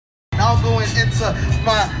into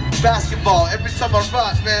my basketball. Every time I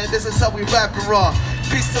rock, man, this is how we rap and raw.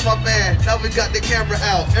 Peace to my man, now we got the camera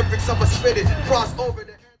out. Every time I spit it, cross over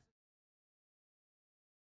the...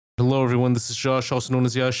 Hello, everyone. This is Josh, also known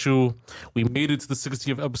as Yashu. We made it to the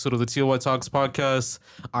 60th episode of the TLOY Talks podcast.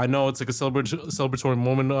 I know it's like a celebratory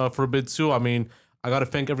moment for a bit too. I mean, I gotta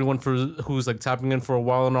thank everyone for who's like tapping in for a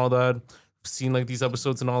while and all that, seen like these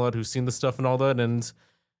episodes and all that, who's seen the stuff and all that. And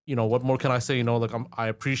you know, what more can I say? You know, like I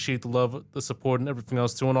appreciate the love, the support, and everything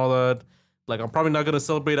else too, and all that. Like I'm probably not gonna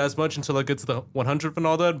celebrate as much until I get to the 100th and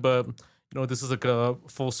all that, but you know, this is like a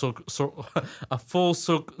full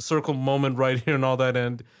circle moment right here and all that.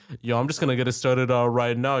 And yo, I'm just gonna get it started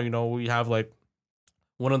right now. You know, we have like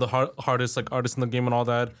one of the hardest like artists in the game and all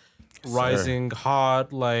that, rising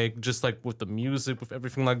hot, like just like with the music, with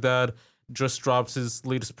everything like that. Just drops his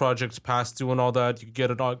latest project, Past Due, and all that. You can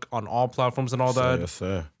get it on all platforms and all that. Yes,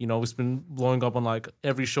 sir. You know, it's been blowing up on like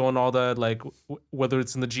every show and all that. Like whether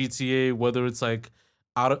it's in the GTA, whether it's like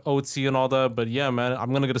out of OT and all that. But yeah, man,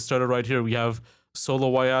 I'm gonna get it started right here. We have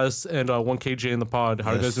TLOY and 1kJayy in the pod.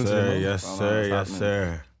 How are you guys doing today? Man? Yes, sir. Yes,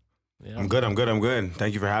 sir. Yeah, I'm good.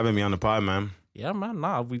 Thank you for having me on the pod, man. Yeah, man.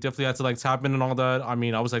 Nah, we definitely had to like tap in and all that. I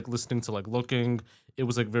mean, I was like listening to like Looking. It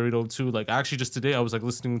was like very dope too. Like actually, just today I was like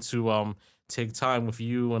listening to Take Time with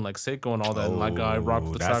you and like Seiko and all that. And like I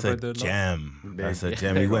rocked the track right there. Gem. That's a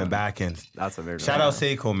gem. He went back and that's a very shout out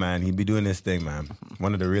Seiko, man. He be doing this thing, man.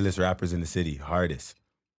 One of the realest rappers in the city, hardest.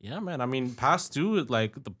 Yeah, man. I mean, Past Due,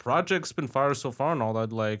 like the project's been fire so far and all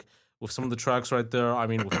that. Like with some of the tracks right there. I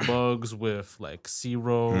mean, with Bugs, with like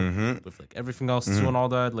Zero, with like everything else too and all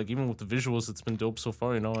that. Like even with the visuals, it's been dope so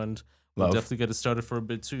far, you know. And we'll definitely get it started for a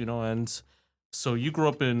bit too, you know. And so you grew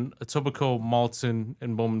up in Etobicoke, Malton,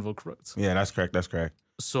 and Bowmanville, correct? Yeah, that's correct. That's correct.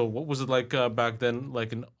 So what was it like back then,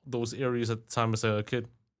 like in those areas at the time as a kid?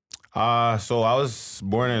 So I was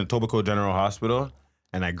born in Etobicoke General Hospital,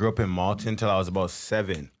 and I grew up in Malton till I was about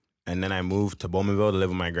 7, and then I moved to Bowmanville to live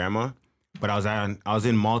with my grandma. But I was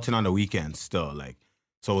in Malton on the weekends still, like,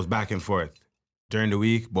 so it was back and forth. During the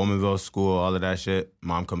week, Bowmanville, school, all of that shit.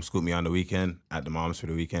 Mom come scoop me on the weekend, at the mom's for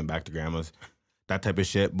the weekend, back to grandma's, that type of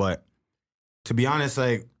shit. But to be honest,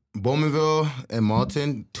 like, Bowmanville and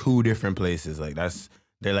Malton, two different places. Like,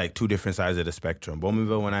 they're like two different sides of the spectrum.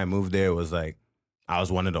 Bowmanville, when I moved there, was like, I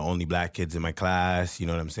was one of the only black kids in my class, you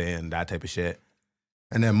know what I'm saying? That type of shit.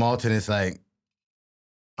 And then Malton, it's like,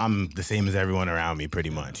 I'm the same as everyone around me, pretty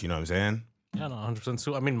much. You know what I'm saying? Yeah, no, 100%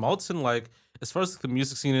 too. I mean, Malton, like, as far as the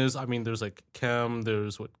music scene is, I mean, there's like Chem,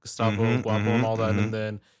 there's what Gustavo, Guapo, and all that. And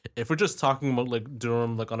then if we're just talking about like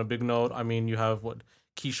Durham, like on a big note, I mean, you have what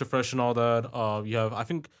Keisha Fresh and all that. You have, I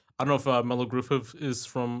don't know if Mellow Griffith is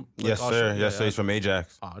from. Like, yes, sir. Yes, sir. He's from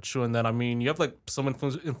Ajax. True. And then, I mean, you have like some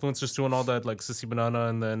influencers too and all that, like Sissy Banana,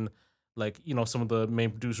 and then like, you know, some of the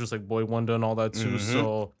main producers like Boy Wonder and all that too.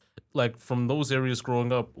 So, like, from those areas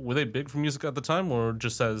growing up, were they big for music at the time or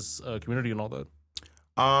just as a community and all that?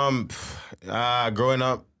 Growing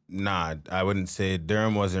up, nah, I wouldn't say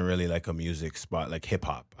Durham wasn't really like a music spot, like hip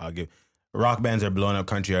hop. Rock bands are blowing up,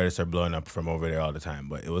 country artists are blowing up from over there all the time,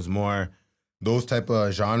 but it was more those type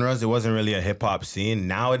of genres. It wasn't really a hip hop scene.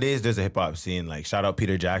 Nowadays, there's a hip hop scene. Like, shout out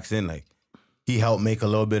Peter Jackson. Like, he helped make a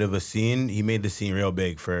little bit of a scene. He made the scene real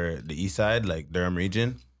big for the East Side, like Durham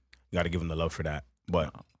region. You got to give him the love for that.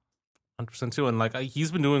 But 100% too, and like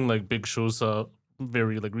he's been doing like big shows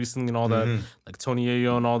very like recently and all that, like Tony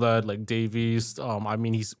Ayo and all that, like Davies. I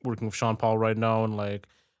mean, he's working with Sean Paul right now, and like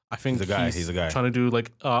I think he's a guy trying to do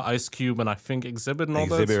like Ice Cube and I think Exhibit and all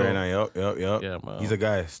that. Exhibit right now, yep. Yeah, man. He's a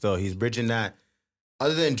guy still. He's bridging that.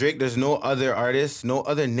 Other than Drake, there's no other artist, no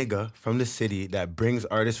other nigga from the city that brings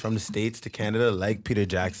artists from the States to Canada like Peter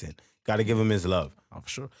Jackson. Got to give him his love. Oh, for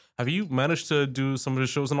sure. Have you managed to do some of his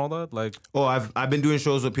shows and all that? Like, I've been doing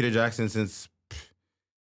shows with Peter Jackson since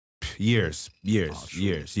years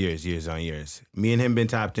on years. Me and him been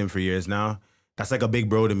tapped in for years now. That's like a big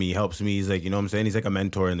bro to me. He helps me. He's like, you know what I'm saying? He's like a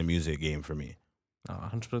mentor in the music game for me.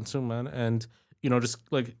 100% too, man. And, you know, just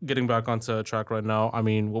like getting back onto track right now, I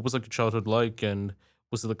mean, what was like your childhood like? And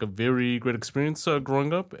was it like a very great experience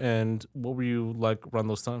growing up? And what were you like around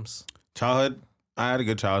those times? Childhood, I had a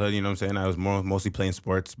good childhood, you know what I'm saying? I was mostly playing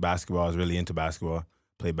sports, basketball. I was really into basketball.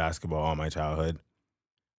 Played basketball all my childhood.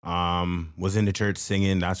 Was in the church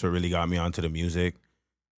singing. That's what really got me onto the music.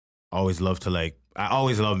 I always loved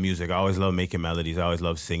music. I always loved making melodies. I always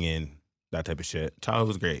loved singing, that type of shit. Childhood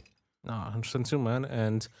was great. No, 100% too, man.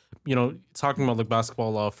 And, you know, talking about like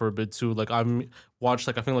basketball for a bit too, like I watched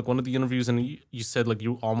like I think like one of the interviews and you said like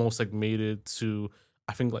you almost like made it to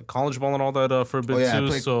I think like college ball and all that for a bit too.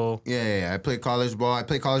 I played college ball. I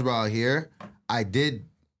played college ball out here. I did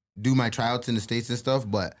do my tryouts in the States and stuff,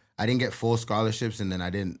 but I didn't get full scholarships, and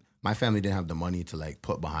then my family didn't have the money to like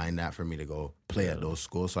put behind that for me to go play at those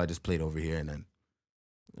schools. So I just played over here and then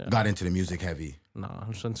got into the music heavy. Nah,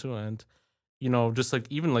 100% too. And, just like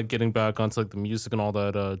even like getting back onto like the music and all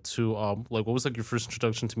that too, like what was like your first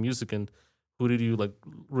introduction to music and who did you like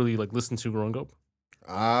really like listen to growing up?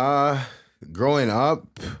 Growing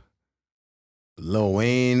up, Lil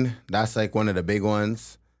Wayne, that's like one of the big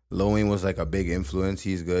ones. Lil Wayne was like a big influence.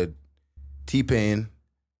 He's good. T-Pain,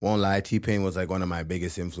 won't lie, T-Pain was like one of my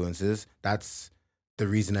biggest influences. That's the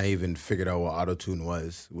reason I even figured out what autotune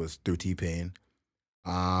was through T-Pain.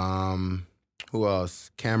 Who else?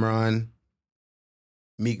 Cameron,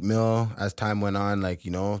 Meek Mill, as time went on, like,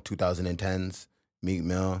 2010s, Meek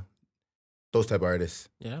Mill, those type of artists.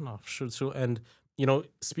 Yeah, no, for sure too. And,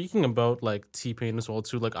 speaking about like T-Pain as well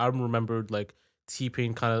too, like I remembered like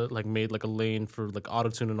T-Pain kind of like made like a lane for like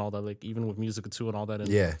autotune and all that, like even with music too and all that. And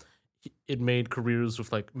yeah. It made careers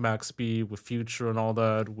with like Max B, with Future and all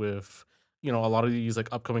that, with, a lot of these like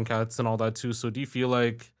upcoming cats and all that too. So do you feel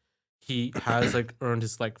like he has like earned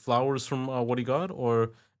his like flowers from what he got,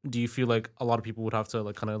 or do you feel like a lot of people would have to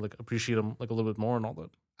like kind of like appreciate him like a little bit more and all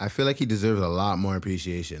that? I feel like he deserves a lot more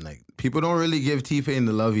appreciation. Like, people don't really give T-Pain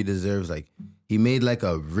the love he deserves. Like, he made like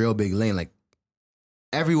a real big lane. Like,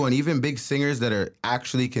 everyone, even big singers that are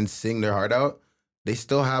actually can sing their heart out, they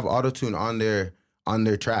still have autotune on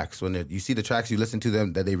their tracks. When you see the tracks, you listen to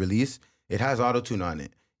them that they release, it has autotune on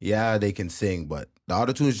it. Yeah, they can sing, but the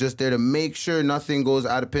autotune is just there to make sure nothing goes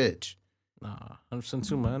out of pitch. Nah, 100%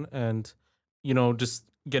 too, man. And, just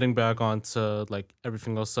getting back onto like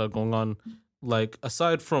everything else going on, like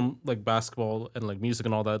aside from like basketball and like music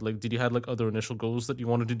and all that, like did you have like other initial goals that you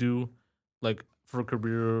wanted to do like for a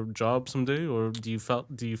career job someday, or do you feel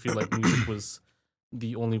like music was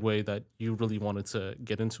the only way that you really wanted to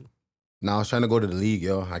get into? No, I was trying to go to the league,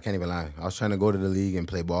 yo. I can't even lie. I was trying to go to the league and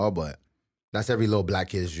play ball, but that's every little black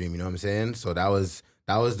kid's dream, you know what I'm saying? So that was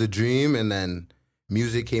the dream, and then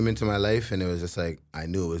music came into my life, and it was just like, I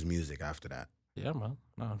knew it was music after that. Yeah, man.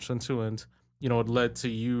 No, I'm too. And, it led to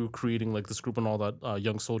you creating like this group and all that,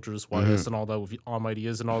 Young Soldiers, YS and all that with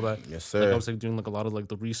Ideas and all that. Yes, sir. Like I was like doing like a lot of like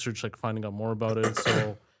the research, like finding out more about it.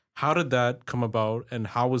 So how did that come about, and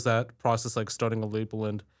how was that process like starting a label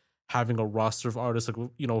and having a roster of artists, like,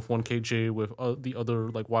 with 1kJayy, with the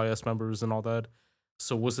other like YS members and all that?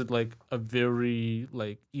 So was it like a very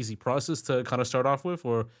like easy process to kind of start off with,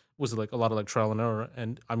 or was it like a lot of like trial and error?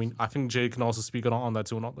 And I mean, I think Jay can also speak on that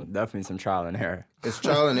too and all that. Definitely some trial and error. It's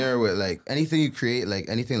trial and error with like anything you create, like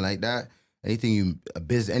anything like that, any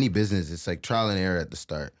business, it's like trial and error at the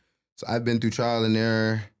start. So I've been through trial and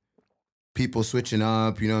error, people switching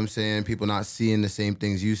up, you know what I'm saying? People not seeing the same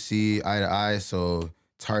things you see eye to eye, so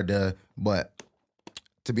it's hard but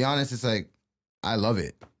to be honest, it's like, I love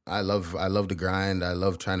it. I love the grind. I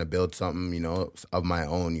love trying to build something, of my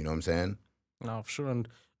own, you know what I'm saying? No, for sure. And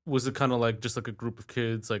was it kind of like just like a group of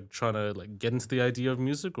kids like trying to like get into the idea of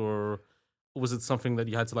music, or was it something that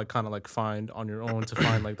you had to like kind of like find on your own to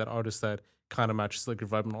find like that artist that kind of matches like your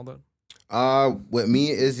vibe and all that? With me,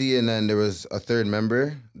 Izzy, and then there was a third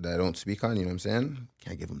member that I don't speak on, you know what I'm saying?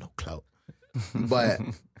 Can't give him no clout. But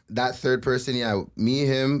that third person, yeah, me,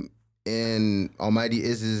 him, in Almighty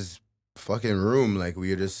Iz's fucking room, like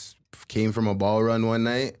we just came from a ball run one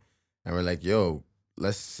night, and we're like, yo,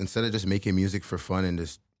 let's, instead of just making music for fun and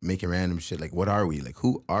just making random shit, like, what are we? Like,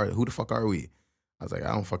 who the fuck are we? I was like,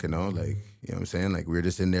 I don't fucking know. Like, you know what I'm saying? Like, we were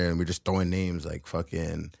just in there and we're just throwing names like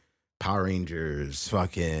fucking Power Rangers,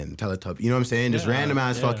 fucking Teletubbies, you know what I'm saying? Just random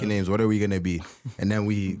ass fucking names. What are we gonna be? And then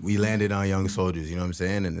we landed on Young Soldiers, you know what I'm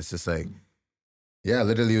saying? And it's just like, yeah,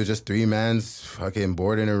 literally it was just three mans fucking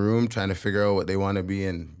bored in a room trying to figure out what they want to be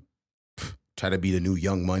and try to be the new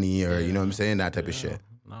Young Money, or you know what I'm saying? That type of shit.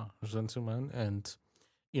 No, there's too, man. And,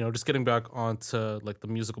 just getting back onto like the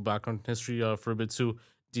musical background history for a bit too,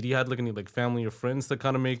 did you have like any like family or friends that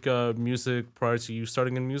kind of make music prior to you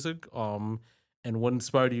starting in music? And what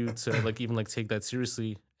inspired you to like even like take that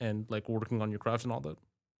seriously and like working on your craft and all that?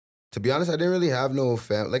 To be honest, I didn't really have no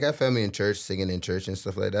family. Like, I have family in church, singing in church and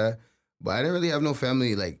stuff like that. But I didn't really have no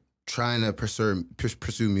family like trying to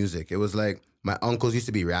pursue music. It was like my uncles used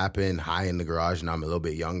to be rapping high in the garage, and I'm a little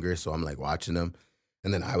bit younger, so I'm like watching them.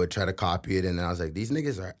 And then I would try to copy it, and then I was like, these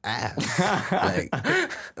niggas are ass.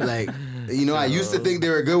 I used to think they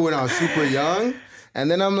were good when I was super young. And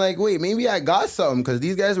then I'm like, wait, maybe I got something, because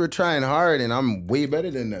these guys were trying hard and I'm way better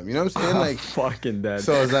than them. You know what I'm saying? Like, fucking dead.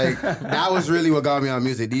 So it's like, that was really what got me on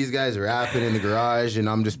music. These guys rapping in the garage and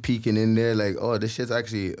I'm just peeking in there like, oh, this shit's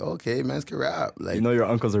actually, okay, man, can rap. Like, your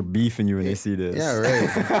uncles are beefing you when they see this. Yeah,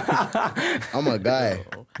 right. I'm a guy.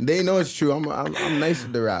 They know it's true. I'm nice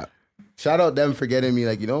with the rap. shout out them for getting me.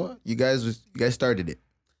 Like, you know what? You guys started it.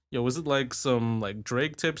 Yo, was it like some like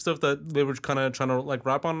Drake type stuff that they were kind of trying to like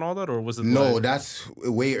rap on and all that, or was it? No, like... that's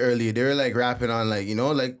way earlier. They were like rapping on like, you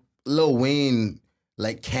know, like Lil Wayne,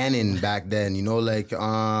 like Canon back then. You know, like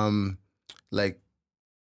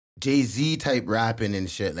Jay-Z type rapping and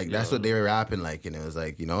shit. Like that's what they were rapping like, and it was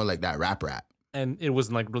like, you know, like that rap. And it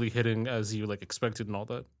wasn't like really hitting as you like expected and all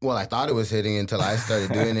that. Well, I thought it was hitting until I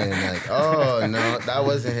started doing it, and like, oh no, that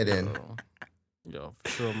wasn't hitting. Yo, for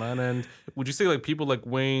sure, man. And would you say like people like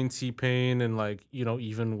Wayne, T-Pain, and like, you know,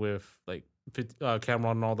 even with like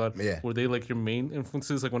Cameron and all that, were they like your main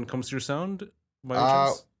influences like when it comes to your sound? By any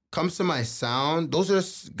chance? Comes to my sound, those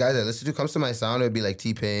are guys I listen to. Comes to my sound, it would be like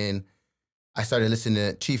T-Pain. I started listening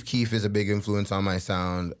to Chief Keef is a big influence on my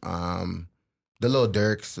sound. The Lil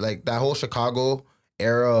Durks, like that whole Chicago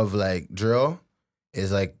era of like drill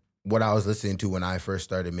is like what I was listening to when I first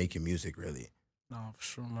started making music, really. No, for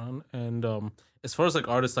sure, man. And as far as like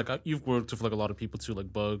artists, like you've worked with like a lot of people too,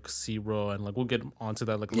 like Bug, C-Ro, and like we'll get onto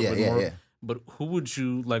that like a little bit more. Yeah. But who would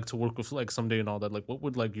you like to work with like someday and all that? Like what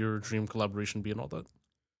would like your dream collaboration be and all that?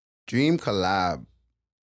 Dream collab.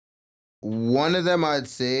 One of them I'd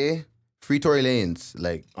say free Tory Lanez.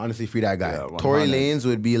 Like honestly, free that guy. Yeah, Tory Lanez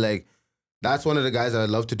would be like, that's one of the guys I'd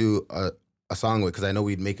love to do a song with because I know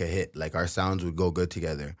we'd make a hit. Like our sounds would go good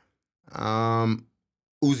together.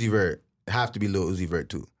 Uzi Vert. Have to be Lil Uzi Vert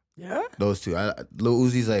too. Yeah? Those two. Lil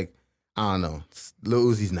Uzi's like, I don't know. Lil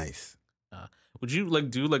Uzi's nice. Would you like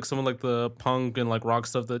do like some of like the punk and like rock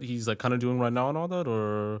stuff that he's like kind of doing right now and all that,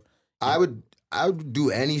 or? I would do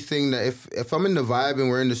anything that if I'm in the vibe and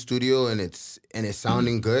we're in the studio and it's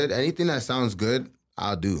sounding good, anything that sounds good,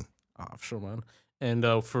 I'll do. For sure, man.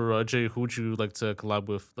 And for Jay, who would you like to collab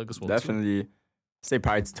with like as well? Definitely. Say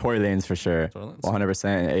probably Tory Lanez for sure. 100%.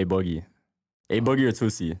 And A Boogie. A Boogie or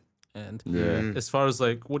Tusi. And as far as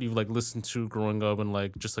like what you like listened to growing up and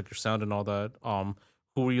like just like your sound and all that,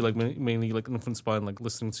 who were you like mainly like influenced by and like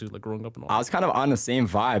listening to like growing up and all? I was kind of on the same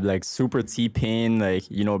vibe, like super T-Pain, like,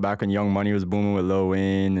 you know, back when Young Money was booming with Lil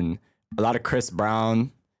Wayne and a lot of Chris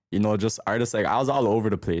Brown, you know, just artists. Like I was all over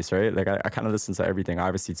the place, right? Like I kind of listened to everything.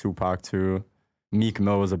 Obviously Tupac too. Meek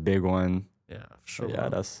Mill was a big one. Yeah, sure. Yeah,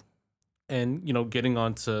 that's. And you know, getting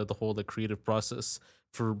onto the whole like creative process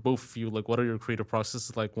for both of you, like what are your creative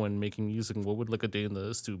processes like when making music? And what would like a day in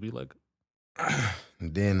the stew be like?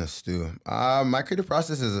 Day in the stew. My creative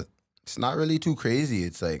process it's not really too crazy.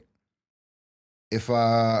 It's like if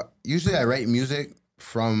usually I write music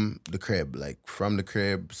from the crib,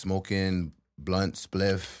 smoking blunt,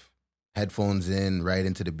 spliff, headphones in, right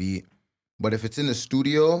into the beat. But if it's in the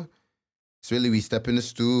studio, it's really we step in the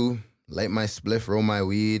stew, light my spliff, roll my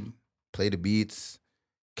weed, play the beats,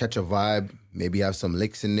 catch a vibe, maybe have some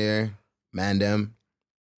licks in there, man them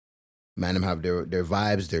have their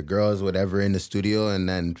vibes, their girls, whatever in the studio, and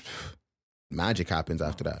then magic happens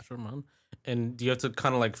after that. Sure, man. And do you have to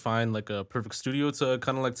kind of like find like a perfect studio to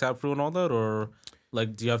kind of like tap through and all that, or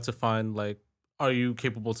like do you have to find like, are you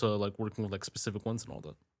capable to like working with like specific ones and all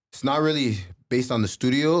that? It's not really based on the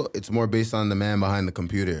studio. It's more based on the man behind the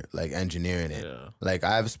computer, like engineering it. Yeah. Like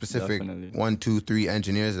I have specific 1, 2, 3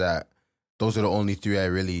 engineers that those are the only 3 I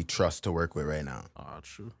really trust to work with right now.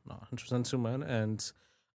 True. No, 100% too, man. And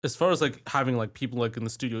as far as like having like people like in the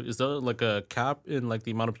studio, is there like a cap in like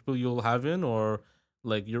the amount of people you'll have in, or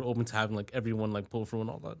like you're open to having like everyone like pull through and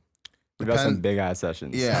all that? We got some big ass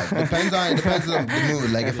sessions. Yeah, depends on the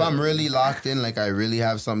mood. Like if I'm really locked in, like I really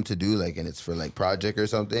have something to do, like and it's for like project or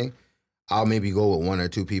something, I'll maybe go with 1 or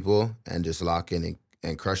 2 people and just lock in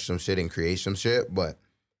and crush some shit and create some shit. But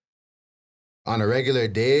on a regular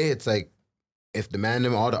day, it's like if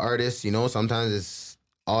the all the artists, you know, sometimes it's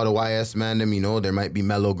all the YS you know, there might be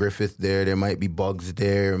Mellow Griffith there might be Bugs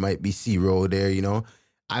there might be C-Ro there, you know.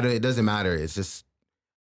 It doesn't matter. It's just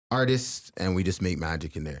artists and we just make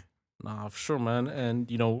magic in there. Nah, for sure, man. And,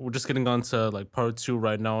 you know, we're just getting on to like part 2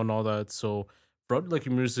 right now and all that. So for like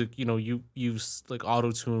your music, you know, you use like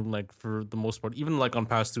auto-tune like for the most part, even like on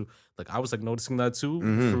past 2, like I was like noticing that too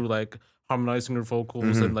through like harmonizing your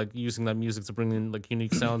vocals and like using that music to bring in like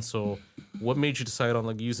unique sounds. So what made you decide on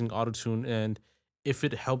like using auto-tune, and if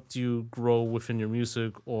it helped you grow within your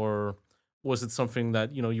music, or was it something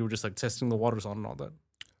that, you know, you were just like testing the waters on and all that?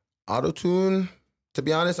 Auto-tune, to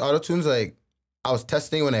be honest, auto-tune's like, I was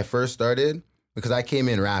testing when I first started because I came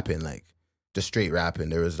in rapping, like just straight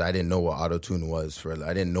rapping. I didn't know what auto-tune was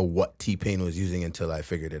I didn't know what T-Pain was using until I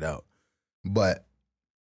figured it out. But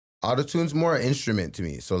auto-tune's more an instrument to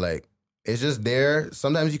me. So like, it's just there.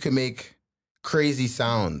 Sometimes you can make crazy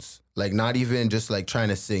sounds, like not even just like trying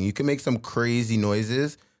to sing. You can make some crazy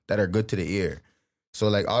noises that are good to the ear. So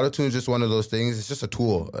like auto-tune is just one of those things. It's just a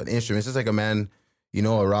tool, an instrument. It's just like a man, you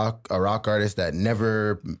know, a rock artist that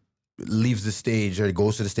never leaves the stage or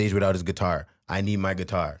goes to the stage without his guitar. I need my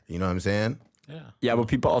guitar. You know what I'm saying? Yeah, but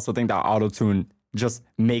people also think that auto-tune just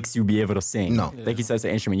makes you be able to sing. No. Like he says,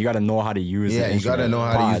 the instrument. You got to know how to use the instrument. you got to know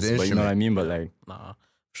how to use the But you know what I instrument. mean? But like, Nah,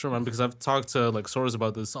 sure, man. Because I've talked to like Soros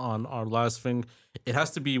about this on our last thing. It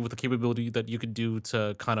has to be with the capability that you could do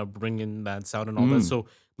to kind of bring in that sound and all that. So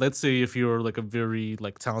let's say if you're like a very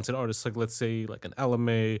like talented artist, like let's say like an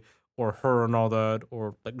LMA or her and all that,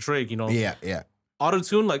 or like Drake, you know. Yeah.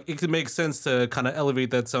 Auto-tune, like it could make sense to kind of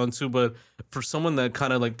elevate that sound too, but for someone that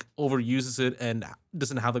kind of like overuses it and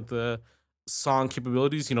doesn't have like the song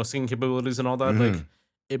capabilities, you know, singing capabilities and all that, like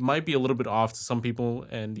it might be a little bit off to some people,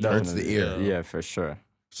 and you know, Hurts the ear. yeah, for sure.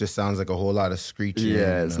 It just sounds like a whole lot of screeching.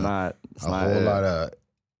 Yeah, it's and, not. It's not a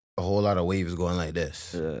whole lot of waves going like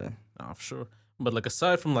this. Yeah. Nah, for sure. But like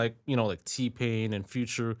aside from like, you know, like T-Pain and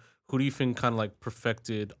Future, who do you think kind of like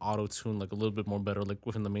perfected auto-tune like a little bit more better, like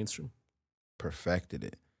within the mainstream? Perfected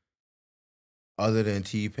it. Other than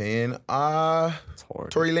T-Pain, It's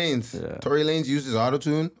hard. Tory Lanez. Yeah. Tory Lanez uses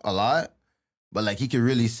autotune a lot, but like he can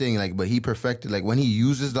really sing. Like, but he perfected like when he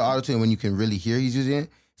uses the autotune, when you can really hear he's using it,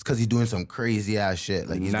 it's because he's doing some crazy ass shit.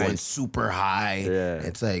 Like he's going Nice. super high. Yeah.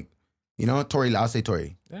 It's like, you know, Tory. I'll say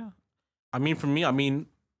Tory. Yeah. I mean, for me,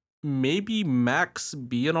 maybe Max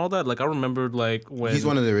B and all that. Like I remembered like when He's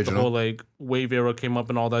one of the the original. whole like wave era came up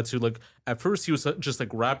and all that too. Like at first he was just like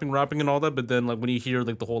rapping and all that, but then like when you hear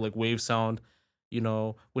like the whole like wave sound, you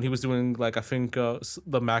know, when he was doing like I think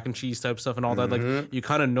the mac and cheese type stuff and all that, like you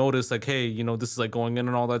kind of notice like, hey, you know, this is like going in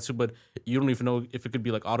and all that too, but you don't even know if it could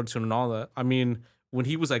be like auto-tune and all that. I mean, when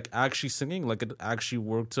he was like actually singing, like it actually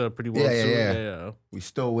worked pretty well too. Yeah. We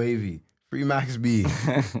still wavy. Free Max B.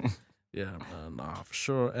 Yeah, man, nah, for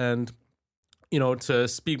sure. And you know, to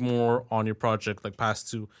speak more on your project, like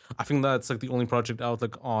Past Two, I think that's like the only project out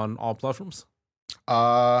like on all platforms.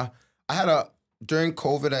 I had during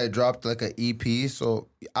COVID I dropped like an EP. So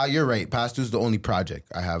you're right. Past Two's the only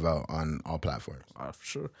project I have out on all platforms. For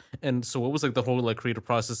sure. And so, what was like the whole like creative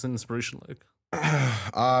process and inspiration like?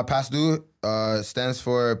 Past Due stands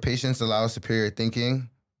for Patience Allows Superior Thinking.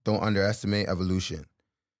 Don't underestimate evolution.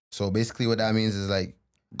 So basically, what that means is like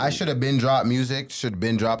I should have been dropped music, should have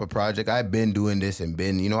been dropped a project. I've been doing this and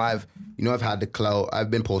been, I've had the clout. I've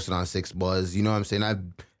been posted on 6 Buzz. You know what I'm saying? I've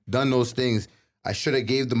done those things. I should have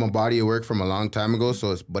gave them a body of work from a long time ago.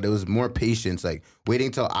 But it was more patience, like waiting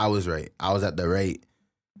till I was right. I was at the right.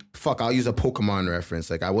 I'll use a Pokemon reference.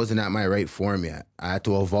 Like I wasn't at my right form yet. I had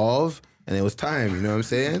to evolve, and it was time. You know what I'm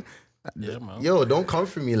saying? Yeah, man. Yo, don't come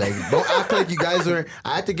for me. Like, don't act like you guys were.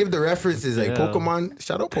 I had to give the references. Like Yeah. Pokemon,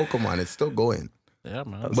 shout out Pokemon. It's still going. Yeah,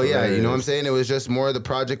 man. But yeah, you know what I'm saying? It was just more, the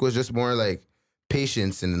project was just more like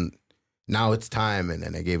patience, and now it's time, and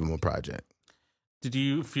then I gave him a project. Did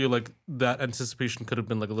you feel like that anticipation could have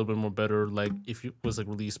been like a little bit more better, like if it was like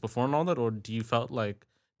released before and all that, or do you feel like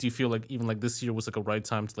even like this year was like a right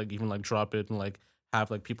time to like even like drop it and like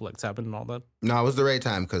have like people like tap in and all that? No, it was the right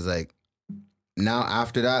time, because like now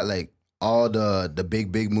after that, like all the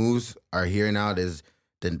big moves are here now. There's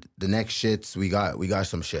the next shits, we got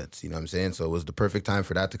some shits, you know what I'm saying? So it was the perfect time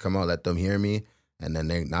for that to come out, let them hear me, and then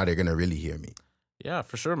they're gonna really hear me. Yeah,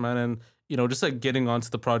 for sure, man. And you know, just like getting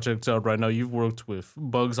onto the project right now, you've worked with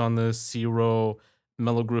Bugs on this, Zero,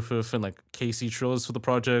 Mellow Griffith, and like KC Trills for the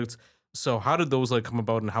project. So how did those like come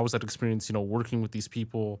about, and how was that experience, you know, working with these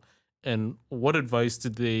people, and what advice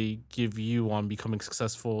did they give you on becoming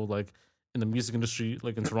successful like in the music industry,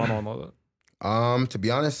 like in Toronto and all that? To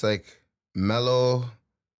be honest, like Mellow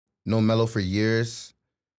for years.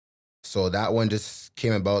 So that one just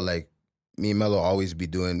came about, like me and Mello always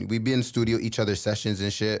we'd be in studio, each other's sessions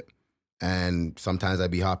and shit. And sometimes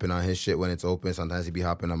I'd be hopping on his shit when it's open. Sometimes he'd be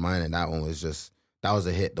hopping on mine. And that one was that was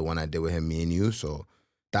a hit, the one I did with him, Me and You. So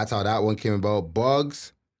that's how that one came about.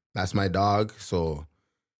 Bugs, that's my dog. So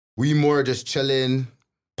we more just chilling,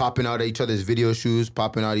 popping out each other's video shoots,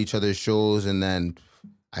 popping out each other's shows. And then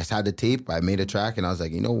I just had the tape. I made a track and I was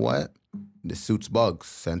like, you know what? This suits Bugs.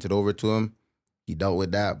 Sent it over to him. He dealt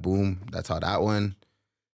with that. Boom. That's how that one.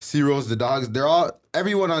 C-Rose, the dogs,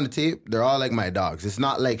 everyone on the tape, they're all like my dogs. It's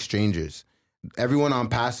not like strangers. Everyone on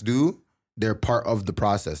Past Due, they're part of the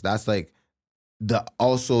process. That's like the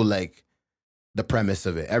premise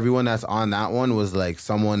of it. Everyone that's on that one was like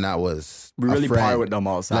someone that was We a really friend. par with them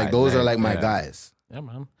outside. Like those are like my guys. Yeah,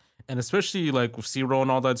 man. and especially like with Zero and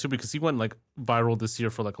all that too, because he went like viral this year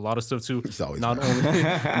for like a lot of stuff too. He's always Not viral. only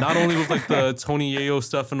not only with like the Tony Yayo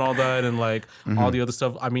stuff and all that, and like all the other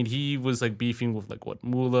stuff. I mean, he was like beefing with like what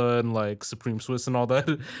Moolah and like Supreme Swiss and all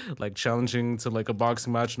that, like challenging to like a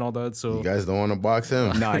boxing match and all that. So You guys don't want to box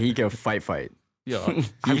him? Nah, he can fight. yeah,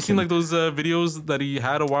 have you seen like those videos that he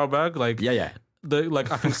had a while back? Like Yeah.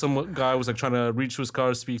 I think some guy was like trying to reach to his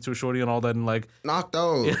car, speak to a shorty and all that, and like Knocked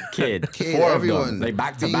out. Kid. Kid, Four of everyone. them. Like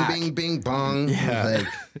back to bing, back. Bing, bing, bong. Yeah. Like,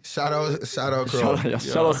 shout out, Crow.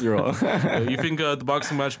 Shout out Zero. you think the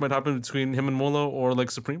boxing match might happen between him and Moolah or like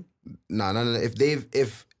Supreme? Nah, no.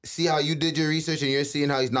 If see how you did your research and you're seeing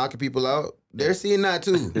how he's knocking people out, they're seeing that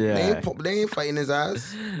too. Yeah. They ain't fighting his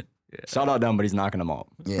ass. Shout out them, but he's knocking them out.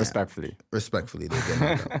 Yeah. Respectfully. Respectfully, they get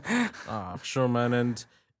knocked out. For sure, man. And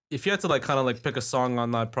if you had to like kind of like pick a song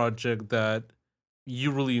on that project that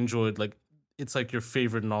you really enjoyed, like it's like your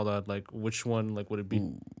favorite and all that, like which one like would it be?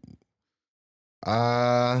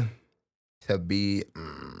 To be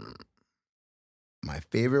my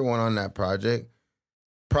favorite one on that project,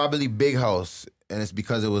 probably Big House, and it's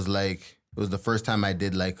because it was the first time I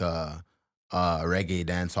did like a reggae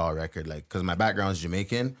dancehall record, like because my background is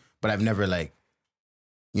Jamaican, but I've never like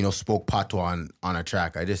spoke patois on a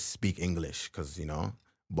track. I just speak English because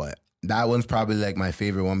but that one's probably like my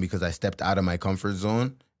favorite one because I stepped out of my comfort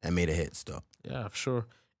zone and made a hit still. Yeah, for sure.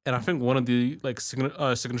 And I think one of the like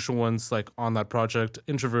signature ones like on that project,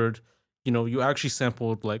 Introvert, you actually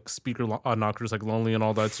sampled like speaker knockers like Lonely and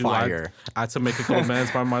all that too. Fire. I had to make a couple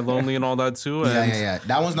bands by my Lonely and all that too. And Yeah.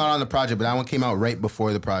 That one's not on the project, but that one came out right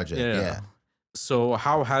before the project. Yeah. So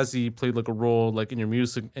how has he played like a role like in your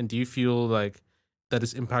music, and do you feel like that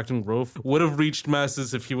is impacting growth? Would have reached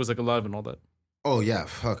masses if he was like alive and all that. Oh yeah,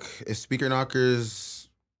 fuck. If speaker knockers.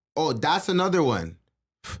 Oh, that's another one.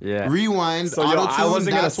 Yeah. Rewind, So, yo, I auto-tune, wasn't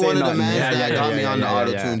gonna that's say one of the nothing. mans that got me on the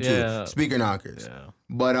auto-tune too. Yeah. Speaker knockers. Yeah.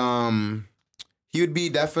 But he would be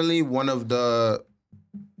definitely one of the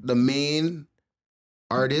main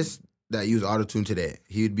artists that use auto-tune today.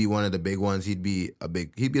 He would be one of the big ones. He'd be a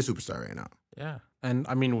superstar right now. Yeah. And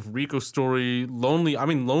I mean with Rico's Story, Lonely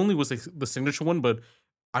was like the signature one, but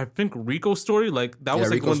I think Rico's Story, like that was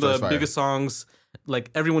like Rico's one of the Story's fire. biggest songs.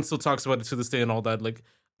 Like everyone still talks about it to this day and all that. Like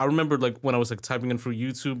I remember like when I was like typing in through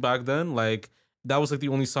YouTube back then, like that was like the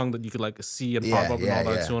only song that you could like see and pop up and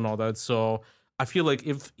all that too and all that. So I feel like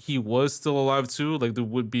if he was still alive too, like there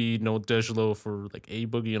would be no Dejlo for like A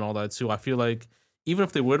Boogie and all that too. I feel like even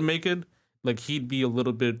if they were to make it, like he'd be a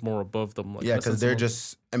little bit more above them. Like, Yeah, because they're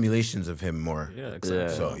just emulations of him more. yeah, exactly. Yeah.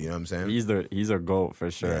 So, you know what I'm saying? He's a GOAT for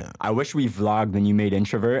sure. Yeah. I wish we vlogged when you made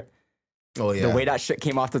Introvert. Oh, yeah. The way that shit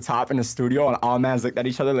came off the top in the studio and all mans looked at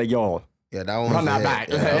each other like, yo, Yeah, that one's Run a that hit. back.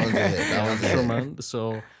 Yeah, that one's a hit. That one's a Sure, hit. man.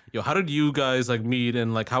 So, yo, how did you guys like meet,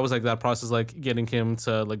 and like how was like that process like getting him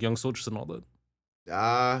to like Young Soldiers and all that?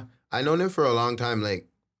 I known him for a long time. Like,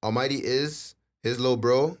 Almighty is his little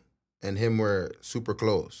bro, and him were super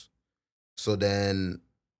close. So then,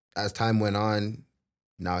 as time went on,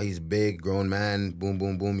 now he's big, grown man, boom,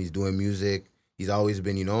 boom, boom. He's doing music. He's always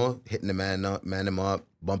been, hitting the man him up,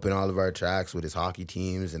 bumping all of our tracks with his hockey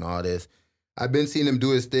teams and all this. I've been seeing him do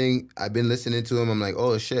his thing. I've been listening to him. I'm like,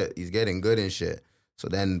 oh, shit, he's getting good and shit. So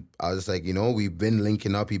then I was just like, we've been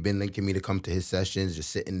linking up. He's been linking me to come to his sessions, just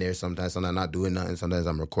sitting there sometimes I'm not doing nothing. Sometimes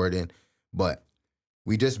I'm recording. But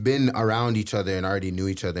we just been around each other and already knew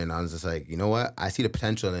each other. And I was just like, you know what? I see the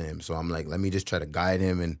potential in him. So I'm like, let me just try to guide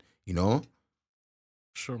him and,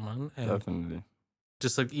 Sure, man. And definitely.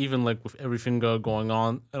 just like even like with everything going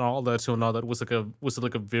on and all that too and all that, was it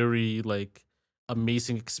like a very like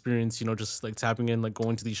amazing experience, just like tapping in, like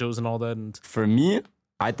going to these shows and all that. And For me,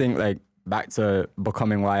 I think like back to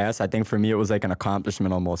becoming YS, I think for me it was like an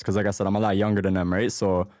accomplishment almost. Cause like I said, I'm a lot younger than them, right?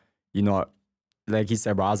 So, like he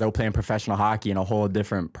said, bro, I was out playing professional hockey in a whole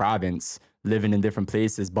different province, living in different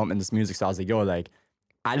places, bumping this music. So I was like, yo, like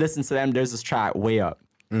I listened to them. There's this track, Way Up.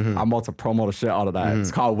 I'm about to promo the shit out of that. It's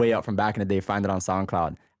called Way Up from back in the day. Find it on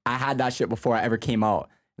SoundCloud. I had that shit before I ever came out.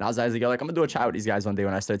 And I was like, yo, I'm gonna do a chat with these guys one day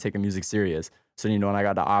when I started taking music serious. So, and I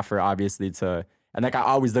got the offer, obviously, and like I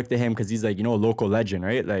always looked at him because he's like, a local legend,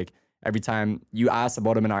 right? Like every time you ask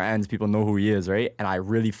about him in our ends, people know who he is, right? And I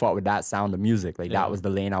really fought with that sound of music. Like that was the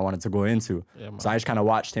lane I wanted to go into. So I just kind of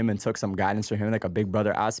watched him and took some guidance from him, like a big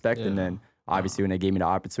brother aspect. And then obviously when they gave me the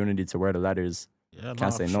opportunity to wear the letters,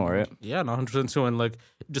 can't say no, right? Yeah, no, 100% too. And like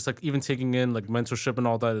just like even taking in like mentorship and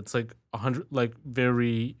all that, it's like 100 like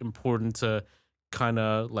very important to kind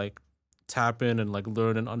of like tap in and like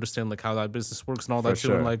learn and understand like how that business works and all that too.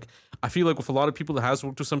 sure. And like I feel like with a lot of people, it has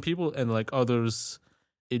worked with some people and like others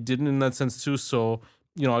it didn't in that sense too. So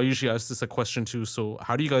I usually ask this a question too. So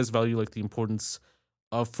how do you guys value like the importance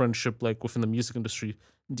of friendship like within the music industry.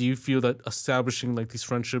 Do you feel that establishing like these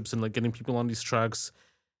friendships and like getting people on these tracks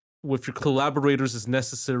with your collaborators is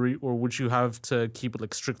necessary, or would you have to keep it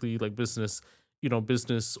like strictly like business,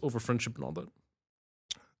 business over friendship and all that?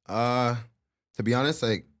 To be honest,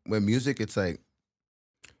 like with music, it's like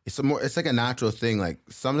it's like a natural thing. Like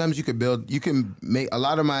sometimes you can make a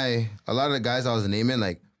lot of the guys I was naming,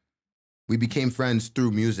 like we became friends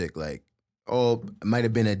through music. Like, oh, it might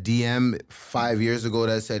have been a DM 5 years ago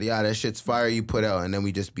that said, yeah, that shit's fire you put out. And then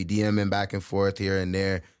we just be DMing back and forth here and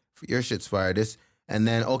there. Your shit's fire. And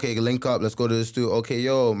then, okay, link up. Let's go to the studio. Okay,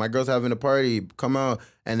 yo, my girl's having a party. Come out.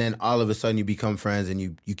 And then all of a sudden you become friends and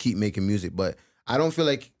you keep making music. But I feel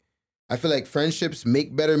like friendships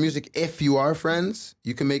make better music. If you are friends,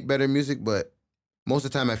 you can make better music. But most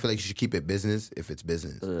of the time, I feel like you should keep it business if it's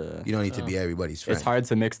business. You don't need to be everybody's friend. It's hard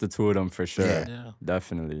to mix the two of them for sure. Yeah.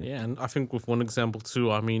 Definitely. Yeah, and I think with one example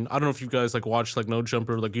too, I mean, I don't know if you guys like watch like No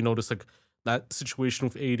Jumper, like you notice like that situation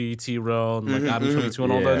with 80, T-Rail, and like Adam 22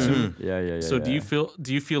 and all that too. Yeah. So do you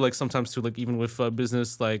feel like sometimes too, like even with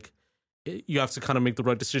business, like you have to kind of make the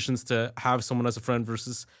right decisions to have someone as a friend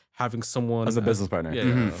versus having someone as a business partner?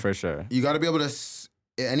 Yeah, for sure. You got to be able to,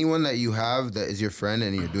 anyone that you have that is your friend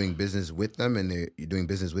and you're doing business with them and you're doing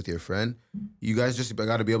business with your friend, you guys just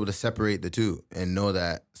got to be able to separate the two and know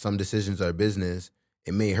that some decisions are business.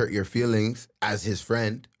 It may hurt your feelings as his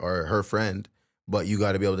friend or her friend, but you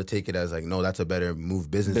got to be able to take it as like, no, that's a better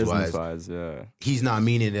move business-wise. Yeah. He's not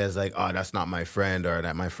meaning it as like, oh, that's not my friend or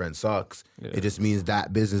that my friend sucks. Yeah. It just means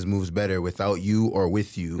that business moves better without you or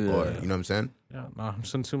with you or, you know what I'm saying? Yeah, I'm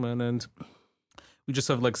saying too, man. And we just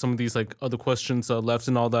have like some of these like other questions left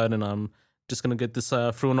and all that, and I'm just gonna get this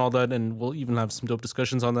through and all that, and we'll even have some dope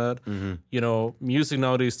discussions on that. Music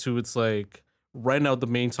nowadays too, it's like right now the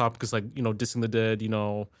main topic is like dissing the dead.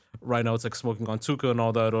 Right now it's like smoking on Tuka and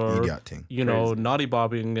all that, or naughty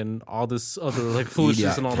bobbing and all this other like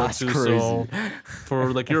foolishness and all that too. Crazy. So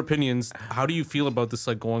for like your opinions, how do you feel about this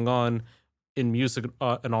like going on in music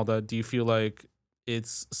and all that? Do you feel like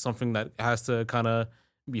it's something that has to kind of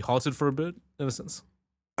be halted for a bit in a sense?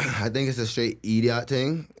 I think it's a straight idiot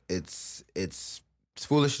thing. It's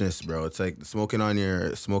foolishness, bro. It's like smoking on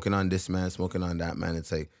this man, smoking on that man.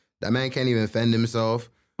 It's like that man can't even fend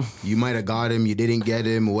himself. You might have got him, you didn't get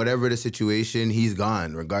him, whatever the situation, he's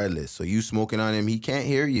gone regardless. So you smoking on him, he can't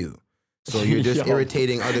hear you. So you're just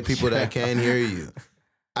irritating other people that can hear you.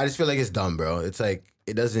 I just feel like it's dumb, bro. It's like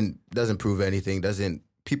it doesn't prove anything.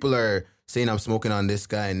 People are saying I'm smoking on this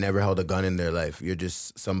guy and never held a gun in their life. You're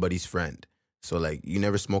just somebody's friend. So like you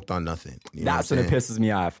never smoked on nothing. You know That's when it pisses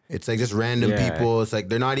me off. It's like just random people. It's like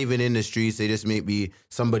they're not even in the streets. They just may be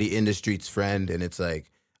somebody in the streets' friend. And it's like,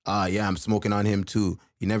 yeah, I'm smoking on him too.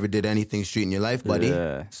 You never did anything street in your life, buddy.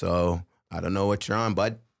 Yeah. So I don't know what you're on,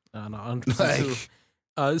 bud. No, 100%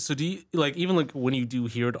 too. So do you like even like when you do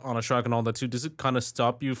hear it on a track and all that too? Does it kind of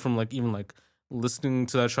stop you from like even like listening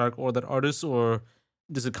to that track or that artist, or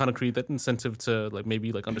does it kind of create that incentive to like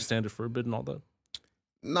maybe like understand it for a bit and all that?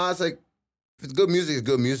 Nah, it's like if it's good music, it's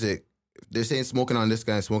good music. If they're saying smoking on this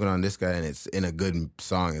guy, and it's in a good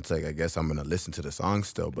song, it's like I guess I'm gonna listen to the song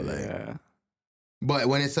still. But like, but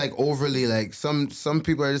when it's like overly like some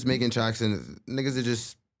people are just making tracks and niggas are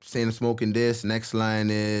just saying I'm smoking this. Next line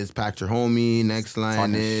is packed your homie. Next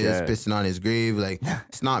line is pissing on his grave. Like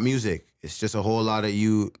it's not music. It's just a whole lot of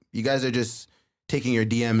you. You guys are just taking your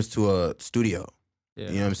DMs to a studio. Yeah.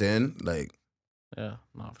 You know what I'm saying? Like, yeah,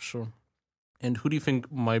 no, for sure. And who do you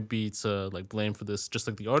think might be to like blame for this? Just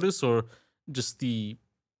like the artist, or just the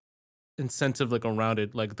incentive like around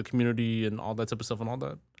it, like the community and all that type of stuff and all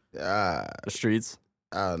that? The streets.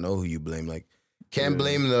 I don't know who you blame. Like, can't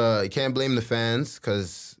blame the fans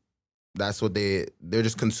because that's what they're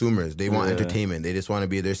just consumers. They want entertainment. They just want to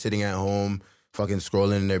be. They're sitting at home, fucking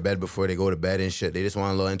scrolling in their bed before they go to bed and shit. They just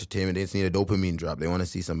want a little entertainment. They just need a dopamine drop. They want to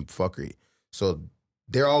see some fuckery. So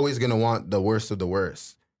they're always gonna want the worst of the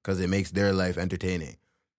worst because it makes their life entertaining.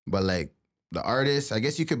 But like the artists, I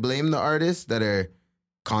guess you could blame the artists that are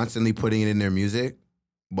constantly putting it in their music,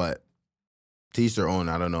 but to each their own.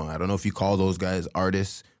 I don't know. I don't know if you call those guys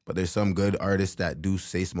artists, but there's some good artists that do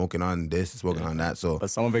say smoking on this, smoking on that. So, but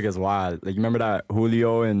some of it is wild. Like you remember that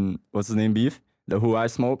Julio and what's his name beef? The Who I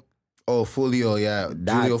Smoke? Oh, Julio, yeah.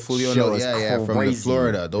 Julio, from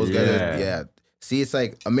Florida. Those guys are, See, it's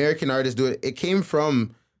like American artists do it. It came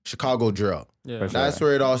from Chicago drill. Yeah, that's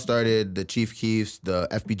where it all started. The Chief Keefs, the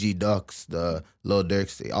FBG Ducks, the Lil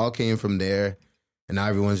Durks, they all came from there, and now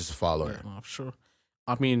everyone's just a follower. Yeah, sure.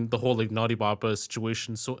 I mean, the whole like Naughty Boppa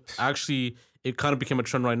situation. So actually, it kind of became a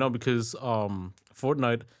trend right now because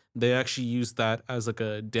Fortnite, they actually use that as like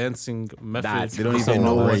a dancing method. They don't So even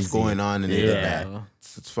know what's crazy. going on, and they did Yeah. that.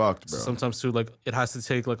 It's fucked, bro. So sometimes too, like it has to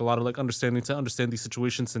take like a lot of like understanding to understand these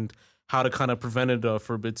situations and how to kind of prevent it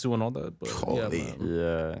for a bit too and all that. But yeah, Holy. man.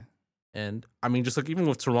 Yeah. And I mean, just like even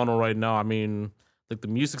with Toronto right now, I mean, like the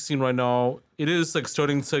music scene right now, it is like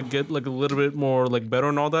starting to get like a little bit more like better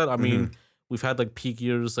and all that. I mean, we've had like peak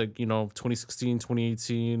years like, 2016,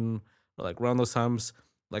 2018, like around those times.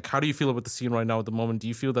 Like, how do you feel about the scene right now at the moment? Do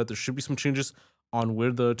you feel that there should be some changes on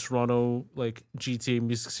where the Toronto like GTA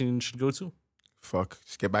music scene should go to? Fuck,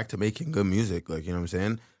 just get back to making good music. Like, you know what I'm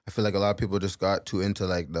saying? I feel like a lot of people just got too into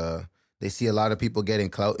like they see a lot of people getting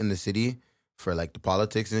clout in the city for like the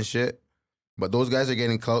politics and shit. But those guys are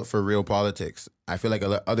getting clout for real politics. I feel like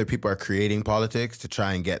other people are creating politics to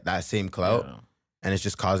try and get that same clout. Yeah. And it's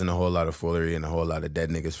just causing a whole lot of foolery and a whole lot of dead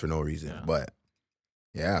niggas for no reason. Yeah. But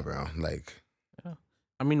yeah, bro, like,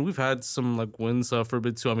 I mean, we've had some like wins for a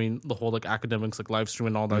bit too. I mean, the whole like academics like live stream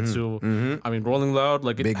and all that too. I mean, Rolling Loud,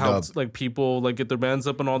 like it Big helps dub. like people like get their bands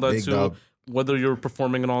up and all that Big too. dub. Whether you're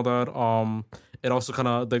performing and all that. It also kind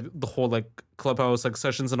of like the whole like clubhouse like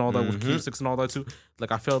sessions and all that with keepsticks and all that too.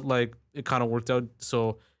 Like I felt like it kind of worked out.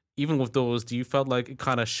 So even with those, do you felt like it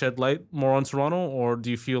kind of shed light more on Toronto, or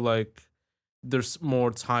do you feel like there's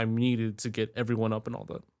more time needed to get everyone up and all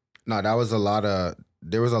that? no, there was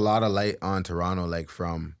a lot of light on Toronto, like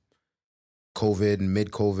from COVID,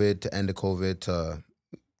 mid-COVID to end of COVID to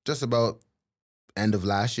just about end of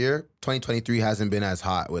last year. 2023 hasn't been as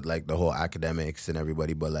hot with like the whole academics and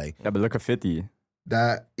everybody, but like Yeah, but look at 50.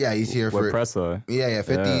 that, yeah, he's here With for Pressa. yeah,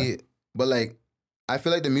 50. Yeah. But like, I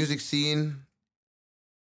feel like the music scene,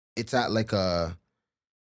 it's at like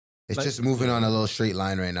it's Like- just moving on a little straight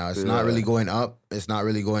line right now. It's not Yeah. really going up. It's not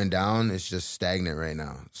really going down. It's just stagnant right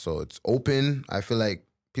now. So it's open. I feel like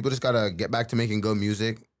people just gotta get back to making good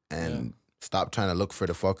music and stop trying to look for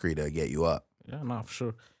the fuckery to get you up. Yeah, no, for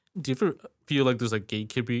sure. Do you ever feel like there's like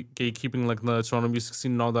gatekeeping like in the Toronto music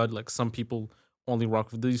scene and all that? Like some people only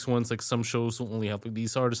rock with these ones, like some shows will only have like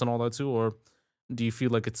these artists and all that too? Or do you feel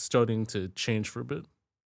like it's starting to change for a bit?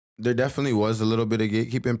 There definitely was a little bit of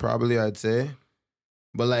gatekeeping, probably, I'd say.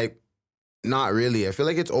 But like, not really. I feel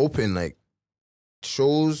like it's open. Like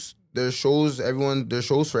there's shows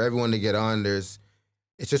for everyone to get on. It's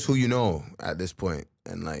just who you know at this point.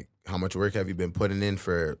 And like, how much work have you been putting in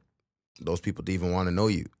for those people to even want to know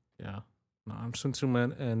you? Yeah. No, I'm so too,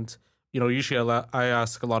 man. And, usually I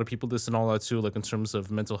ask a lot of people this and all that too, like in terms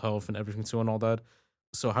of mental health and everything too and all that.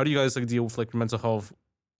 So how do you guys like deal with like your mental health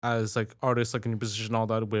as like artists, like in your position and all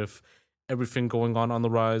that, with everything going on the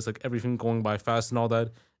rise, like everything going by fast and all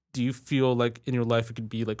that? Do you feel like in your life it could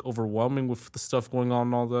be like overwhelming with the stuff going on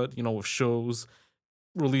and all that, with shows,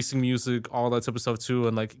 releasing music, all that type of stuff too,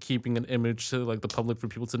 and like keeping an image to like the public for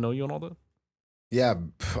people to know you and all that? Yeah,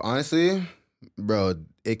 honestly, bro,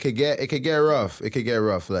 it could get rough. It could get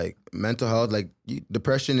rough. Like mental health, like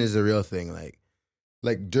depression is a real thing.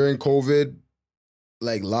 Like during COVID,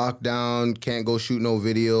 like lockdown, can't go shoot no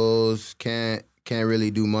videos, can't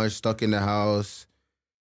really do much, stuck in the house.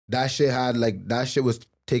 That shit was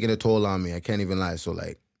taking a toll on me. I can't even lie. So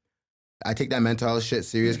like, I take that mental health shit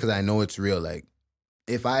serious because I know it's real. Like,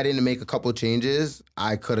 if I didn't make a couple changes,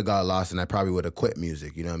 I could have got lost and I probably would have quit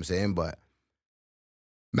music. You know what I'm saying? But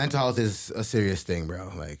mental health is a serious thing,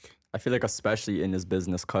 bro. Like, I feel like especially in this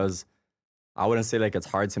business, because I wouldn't say like it's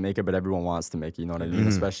hard to make it, but everyone wants to make it, you know what I mean?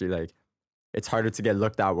 Especially like, it's harder to get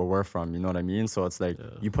looked at where we're from, you know what I mean? So it's like,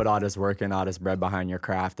 you put all this work and all this bread behind your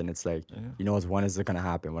craft, and it's like, when is it gonna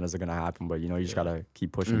happen? When is it gonna happen? But you just gotta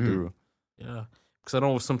keep pushing through. Yeah. Because I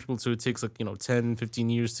know with some people too, it takes like, 10, 15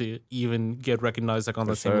 years to even get recognized like on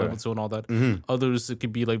the same sure. level too and all that. Others, it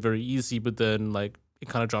could be like very easy, but then like it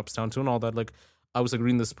kind of drops down too and all that. Like I was like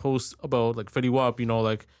reading this post about like Fetty Wap,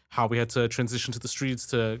 like how we had to transition to the streets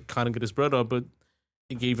to kind of get his bread up, but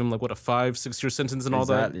it gave him like what, a 5-6 year sentence and all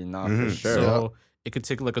that. Exactly, nah, for sure. So it could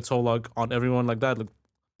take like a toll like on everyone like that. Like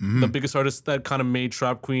the biggest artist that kind of made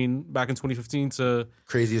Trap Queen back in 2015 to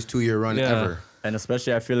craziest 2-year run ever. And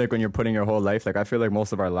especially, I feel like when you're putting your whole life, like I feel like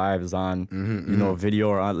most of our lives on, video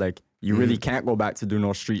or on, like you really can't go back to do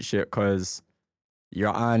no street shit because you're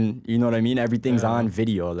on, you know what I mean? Everything's on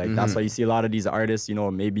video. Like that's why you see a lot of these artists,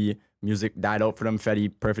 maybe music died out for them.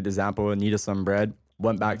 Fetty, perfect example, needed some bread,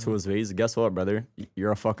 went back to his ways. Guess what, brother?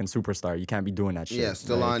 You're a fucking superstar. You can't be doing that shit. Yeah,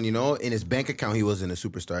 still like, on, in his bank account, he wasn't a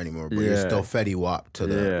superstar anymore, but you're still Fetty Wap to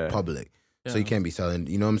the public. So you can't be selling,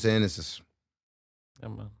 you know what I'm saying? It's just... Yeah,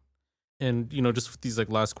 man. And, just with these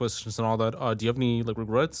like last questions and all that, do you have any like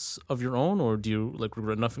regrets of your own, or do you like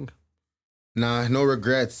regret nothing? Nah, no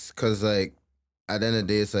regrets, because like at the end of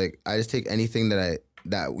the day, it's like I just take anything that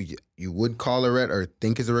that you would call a regret or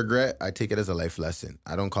think is a regret, I take it as a life lesson.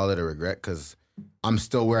 I don't call it a regret because I'm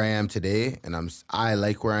still where I am today, and I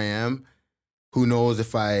like where I am. Who knows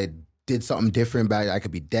if I did something different back, I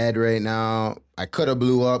could be dead right now. I could have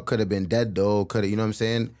blew up, could have been dead though, could have, you know what I'm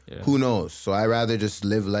saying? Yeah. Who knows? So I rather just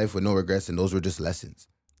live life with no regrets, and those were just lessons.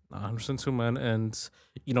 100% too, man. And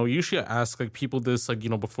usually I ask like people this like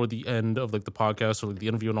before the end of like the podcast or like the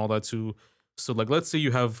interview and all that too. So like let's say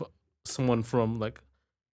you have someone from like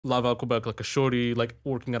Laval, Quebec, like a shorty like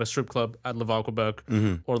working at a strip club at Laval, Quebec,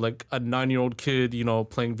 or like a 9-year-old kid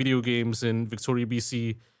playing video games in Victoria,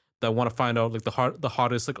 BC, that want to find out like the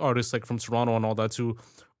hottest like artists like from Toronto and all that too,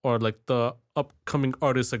 or like the upcoming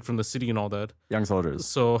artists like from the city and all that. Young soldiers.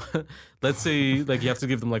 So let's say like you have to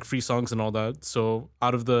give them like free songs and all that. So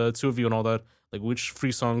out of the two of you and all that, like which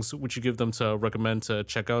free songs would you give them to recommend to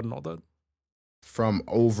check out and all that? From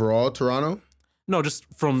overall Toronto? No, just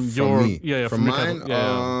from From your me. From your mine.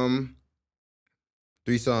 yeah.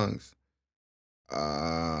 3 songs.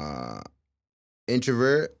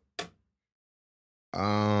 Introvert.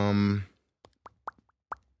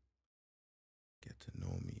 Get to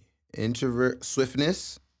know me. Introvert.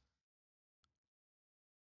 Swiftness.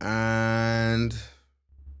 And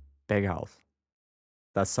Big House.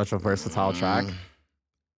 That's such a versatile track.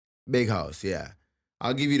 Big House. Yeah,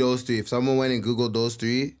 I'll give you those 3. If someone went and Googled those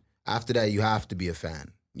 3, after that you have to be a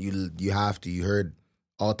fan. You have to. You heard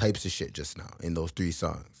all types of shit just now in those 3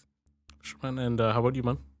 songs. Sure, man. And how about you,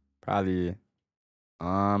 man? Probably,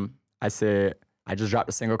 I say I just dropped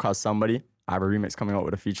a single called Somebody. I have a remix coming out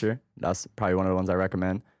with a feature. That's probably one of the ones I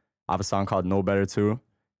recommend. I have a song called No Better Too,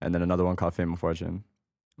 and then another one called Fame and Fortune.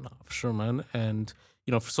 No, for sure, man. And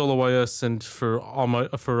for Solo YS and for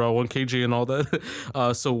 1kJayy and all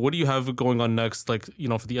that. So what do you have going on next? Like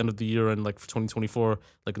for the end of the year and like for 2024,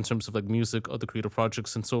 like in terms of like music, other creative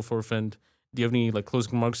projects, and so forth. And do you have any like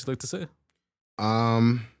closing remarks you'd like to say?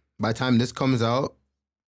 By the time this comes out,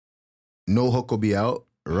 No Hook will be out.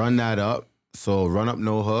 Run that up. So run up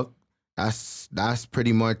No Hook. That's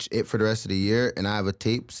pretty much it for the rest of the year. And I have a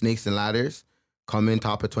tape, Snakes and Ladders, coming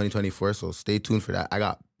top of 2024. So stay tuned for that. I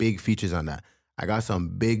got big features on that. I got some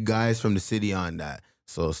big guys from the city on that.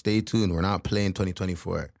 So stay tuned. We're not playing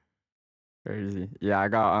 2024. Crazy. Yeah, I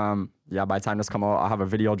got by the time this come out, I'll have a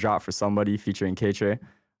video drop for Somebody featuring KJ.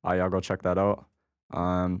 Y'all go check that out.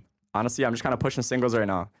 Honestly, I'm just kind of pushing singles right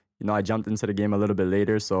now. I jumped into the game a little bit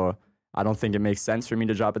later, so I don't think it makes sense for me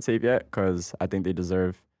to drop a tape yet, because I think they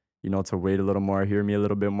deserve, to wait a little more, hear me a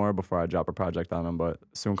little bit more before I drop a project on them. But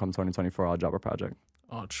soon come 2024, I'll drop a project.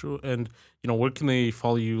 Oh, true. And where can they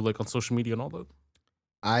follow you like on social media and all that?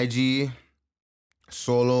 IG,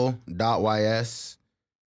 solo.ys,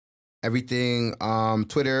 everything.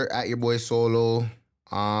 Twitter at your boy Solo.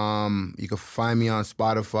 You can find me on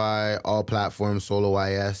Spotify, all platforms, Solo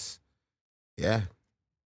YS. Yeah.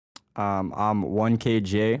 Um, I'm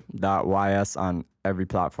 1kJayy.ys on every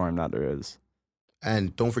platform that there is.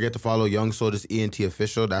 And don't forget to follow Young Soldiers ENT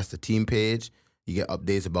Official. That's the team page. You get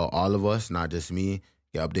updates about all of us, not just me.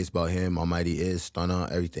 You get updates about him, Almighty Is, Stunner,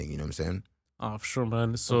 everything. You know what I'm saying? Oh, for sure,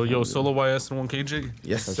 man. So, Solo YS and 1kJayy.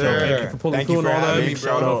 Yes, Thank sir. you for pulling through and all that. Big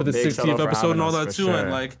shout out for the big shout out 60th for episode and all having that us, too. for And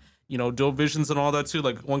sure. like, Dope Visions and all that too.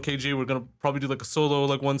 Like 1kJayy, we're gonna probably do like a solo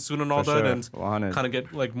like one soon and all For that, sure. and 100. kind of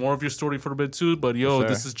get like more of your story for a bit too. But sure.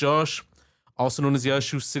 this is Josh, also known as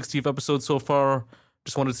Yashu, 60th episode so far.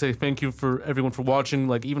 Just wanted to say thank you for everyone for watching.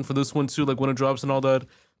 Like even for this one too, like when it drops and all that,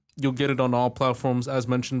 you'll get it on all platforms as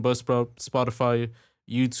mentioned: Buzzsprout, Spotify,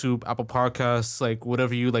 YouTube, Apple Podcasts, like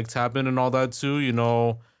whatever you like tap in and all that too.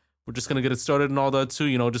 We're just gonna get it started and all that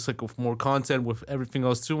too. Just like with more content, with everything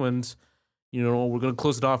else too, and we're gonna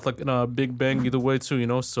close it off like in a big bang either way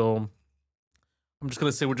too. So I'm just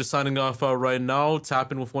gonna say we're just signing off right now.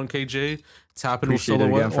 Tap in with 1kJayy, tap in Appreciate with it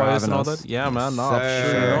Solo again for YS having and all us. that. Yeah, man. No, Sir.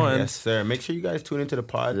 for sure. And Yes, sir. Make sure you guys tune into the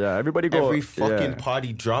pod. Yeah, everybody go. Every fucking yeah.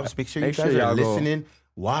 party drops. Make sure Make you guys sure are y'all go. listening,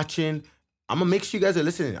 watching. I'm gonna make sure you guys are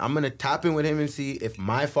listening. I'm gonna tap in with him and see if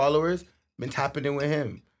my followers been tapping in with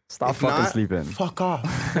him. Stop If fucking not, sleeping. Fuck off.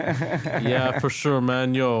 yeah, for sure,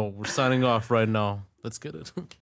 man. We're signing off right now. Let's get it.